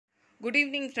Good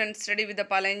evening friends, study with the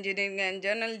पाला engineering and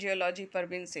journal geology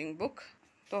Parveen Singh book.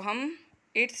 तो हम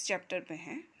 8th chapter पे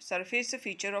हैं, सरफेस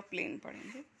फीचर ऑफ प्लेन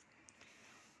पढ़ेंगे।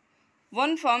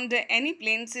 One formed any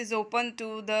planes is open to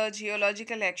the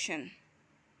geological action.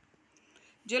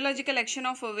 Geological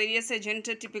action of various agents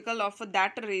typical of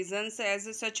that regions as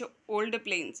such old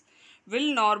plains will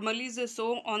normally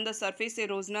show on the surface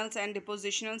erosional and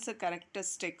depositional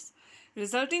characteristics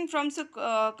resulting from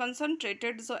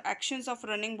concentrated actions of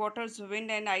running waters, wind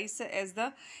and ice as the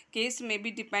case may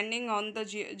be depending on the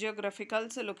geographical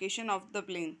location of the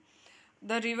plain.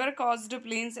 The river caused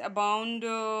plains abound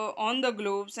on the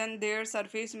globes and their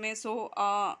surface may show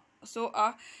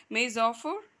a maze of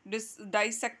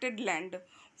dissected land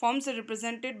forms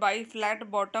represented by flat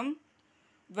bottom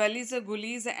valleys,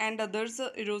 gullies and others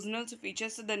erosional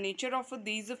features. The nature of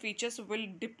these features will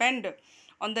depend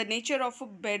on the nature of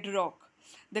bedrock,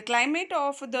 the climate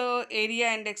of the area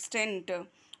and extent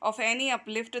of any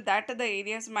uplift that the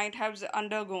areas might have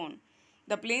undergone.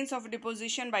 The plains of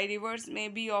deposition by rivers may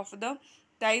be of the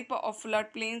type of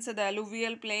floodplains, the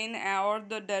alluvial plain or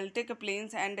the deltic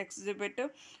plains and exhibit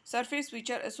surface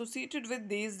feature associated with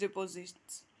these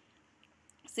deposits.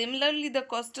 Similarly, the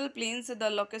coastal plains, the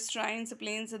lacustrine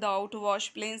plains, the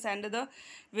outwash plains and the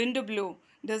wind-blow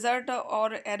desert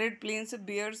or arid plains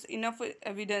bears enough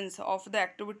evidence of the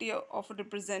activity of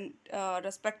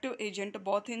respective agent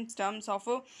both in terms of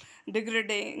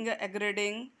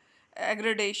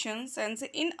aggradation sense.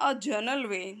 In a general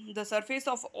way, the surface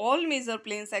of all major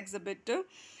plains exhibit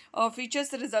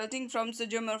features resulting from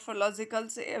geomorphological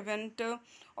event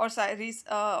or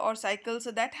cycles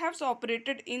that have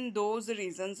operated in those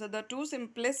regions. The two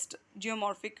simplest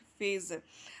geomorphic phases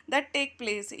that take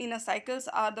place in a cycles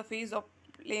are the phase of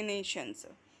planations,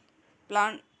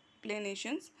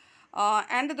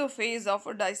 and the phase of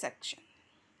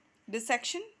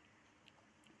dissection.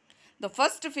 The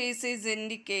first phase is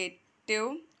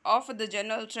indicative of the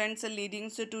general trends leading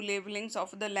to levelings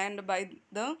of the land by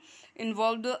the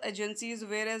involved agencies,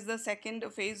 whereas the second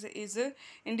phase is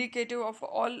indicative of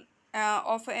all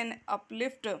of an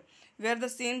uplift where the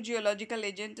same geological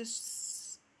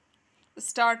agents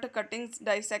start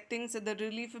dissecting the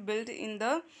relief built in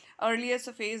the earliest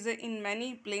phase in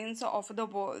many planes of the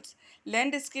walls.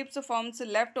 Landscapes forms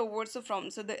leftovers from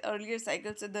the earlier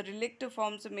cycles. The relict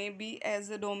forms may be as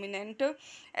dominant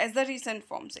as the recent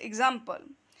forms. Example: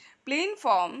 plain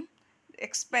form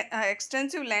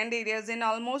extensive land areas in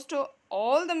almost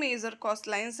all the major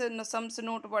coastlines. Some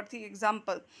noteworthy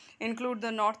example include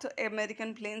the North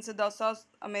American plains, the South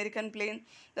American plain,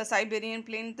 the Siberian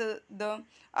plain, the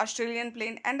Australian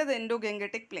plain and the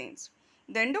Indo-Gangetic plains.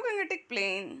 The Indo-Gangetic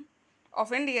plain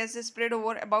of India is spread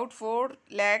over about 4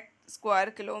 lakh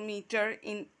square kilometer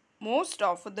in most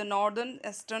of the northern,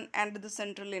 eastern and the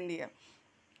central India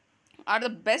are the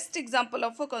best example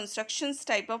of a constructions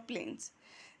type of plains.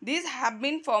 These have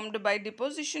been formed by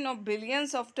deposition of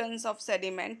billions of tons of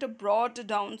sediment brought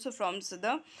down from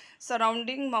the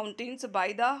surrounding mountains by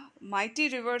the mighty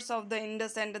rivers of the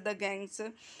Indus and the Ganges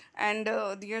and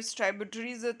their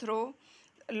tributaries through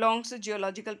long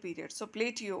geological periods. So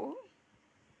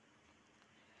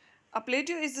a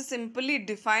plateau is simply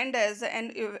defined as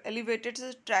an elevated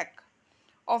tract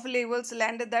of levels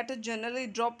land that generally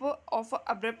drop off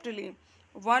abruptly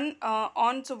on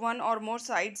one or more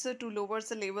sides to lower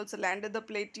levels land. The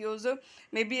plateaus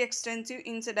may be extensive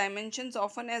in dimensions,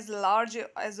 often as large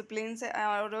as plains,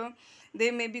 or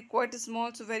they may be quite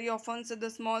small. So very often the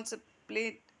small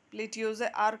plateaus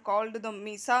are called the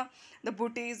mesa, the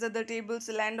buttes, the tables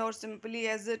land, or simply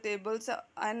as the tables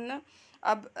and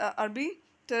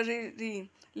arbitrary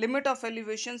limit of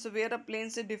elevations where a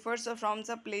plains differs from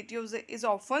the plateaus is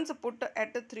often put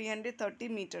at 330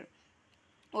 meter.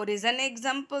 Origin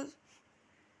example.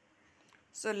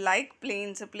 So like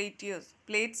plateaus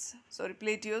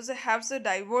have a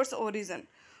diverse origin.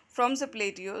 From the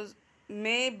plateaus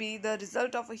may be the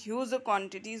result of huge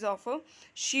quantities of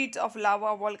sheets of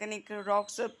lava, volcanic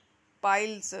rocks,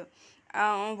 piles,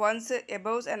 ones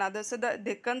above another. So the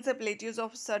Deccan plateaus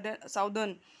of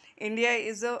southern India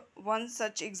is one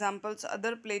such example.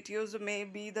 Other plateaus may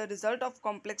be the result of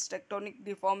complex tectonic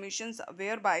deformations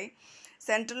whereby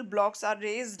central blocks are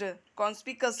raised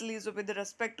conspicuously with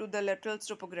respect to the lateral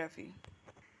topography.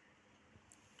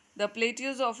 The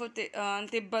plateaus of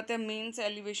Tibet means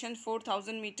elevation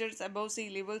 4,000 meters above sea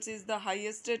levels is the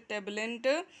highest tablelands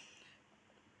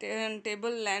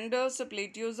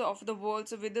plateaus of the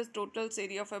world with a total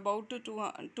area of about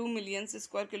 2 million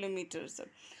square kilometers.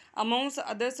 Amongst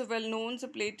others well-known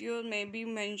plateaus may be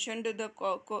mentioned the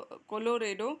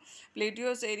Colorado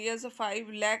plateaus areas 5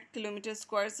 lakh kilometers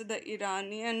squares, the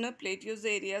Iranian plateaus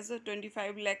areas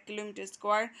 25 lakh kilometers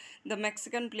square, the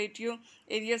Mexican plateau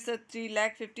areas 3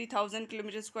 lakh 50,000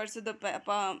 kilometers squares, the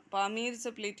Pamir's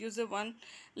plateaus 1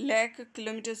 lakh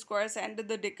kilometers squares, and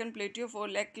the Deccan plateau 4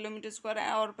 lakh kilometers square,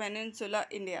 or Peninsula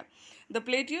India. The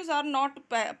plateaus are not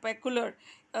peculiar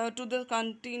to the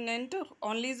continent.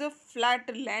 Only the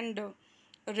flat land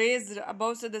raised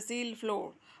above the sea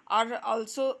floor are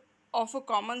also of a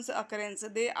common occurrence.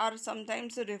 They are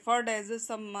sometimes referred as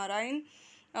submarine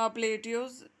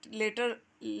plateaus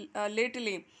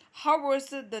lately. However,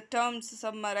 the term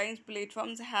submarine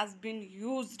platforms has been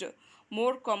used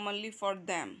more commonly for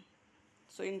them.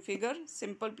 So in figure,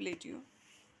 simple plateau.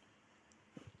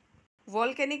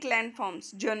 Volcanic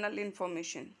landforms, journal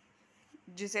information,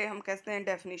 जिसे हम कहते हैं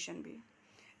definition भी.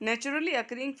 Naturally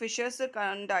occurring fissures,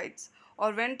 condites,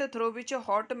 or vent through which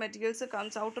hot materials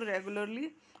comes out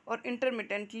regularly or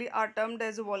intermittently are termed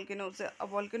as volcanoes. A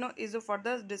volcano is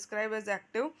further described as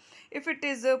active if it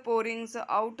is pouring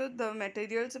out the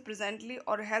materials presently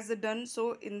or has done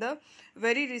so in the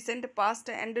very recent past,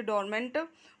 and dormant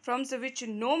from which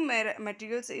no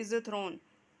materials is thrown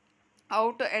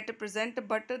out at present,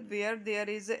 but where there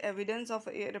is evidence of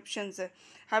eruptions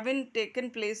having taken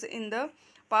place in the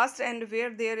past, and where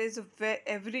there is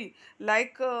every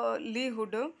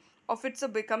likelihood of its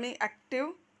becoming active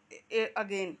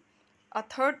again. A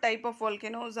third type of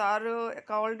volcanoes are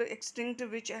called extinct,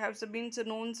 which have been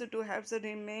known to have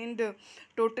remained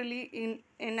totally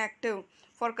inactive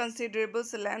for considerable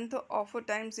length of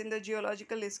times in the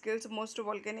geological scales. Most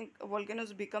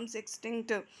volcanoes becomes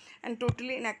extinct and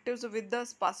totally inactive with the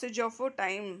passage of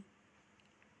time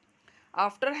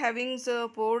after having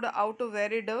poured out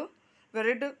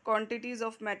varied quantities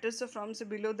of matters from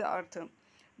below the earth.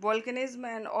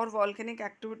 Volcanism or volcanic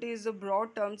activity is a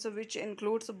broad term which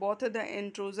includes both the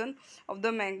intrusion of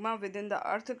the magma within the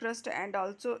earth crust and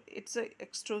also its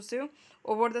extrusive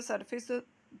over the surface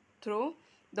through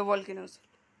the volcanoes.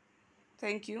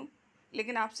 Thank you.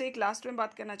 लेकिन आपसे एक last में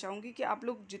बात करना चाहूँगी कि आप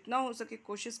लोग जितना हो सके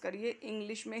कोशिश करिए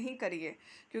इंग्लिश में ही करिए,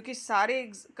 क्योंकि सारे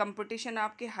कंपटीशन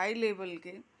आपके हाई लेवल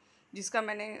के जिसका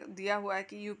मैंने दिया हुआ है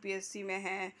कि यूपीएससी में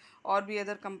है और भी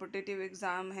अदर कम्पिटिटिव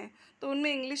एग्ज़ाम हैं, तो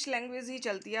उनमें इंग्लिश लैंग्वेज ही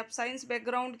चलती है. आप साइंस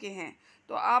बैकग्राउंड के हैं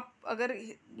तो आप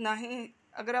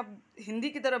अगर आप हिंदी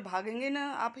की तरफ भागेंगे ना,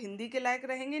 आप हिंदी के लायक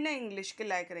रहेंगे ना इंग्लिश के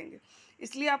लायक रहेंगे.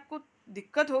 इसलिए आपको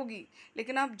दिक्कत होगी,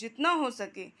 लेकिन आप जितना हो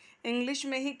सके इंग्लिश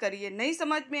में ही करिए. नहीं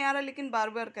समझ में आ रहा लेकिन बार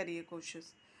बार करिए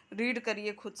कोशिश, रीड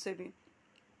करिए खुद से भी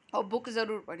और बुक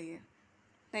ज़रूर पढ़िए.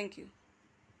 Thank you.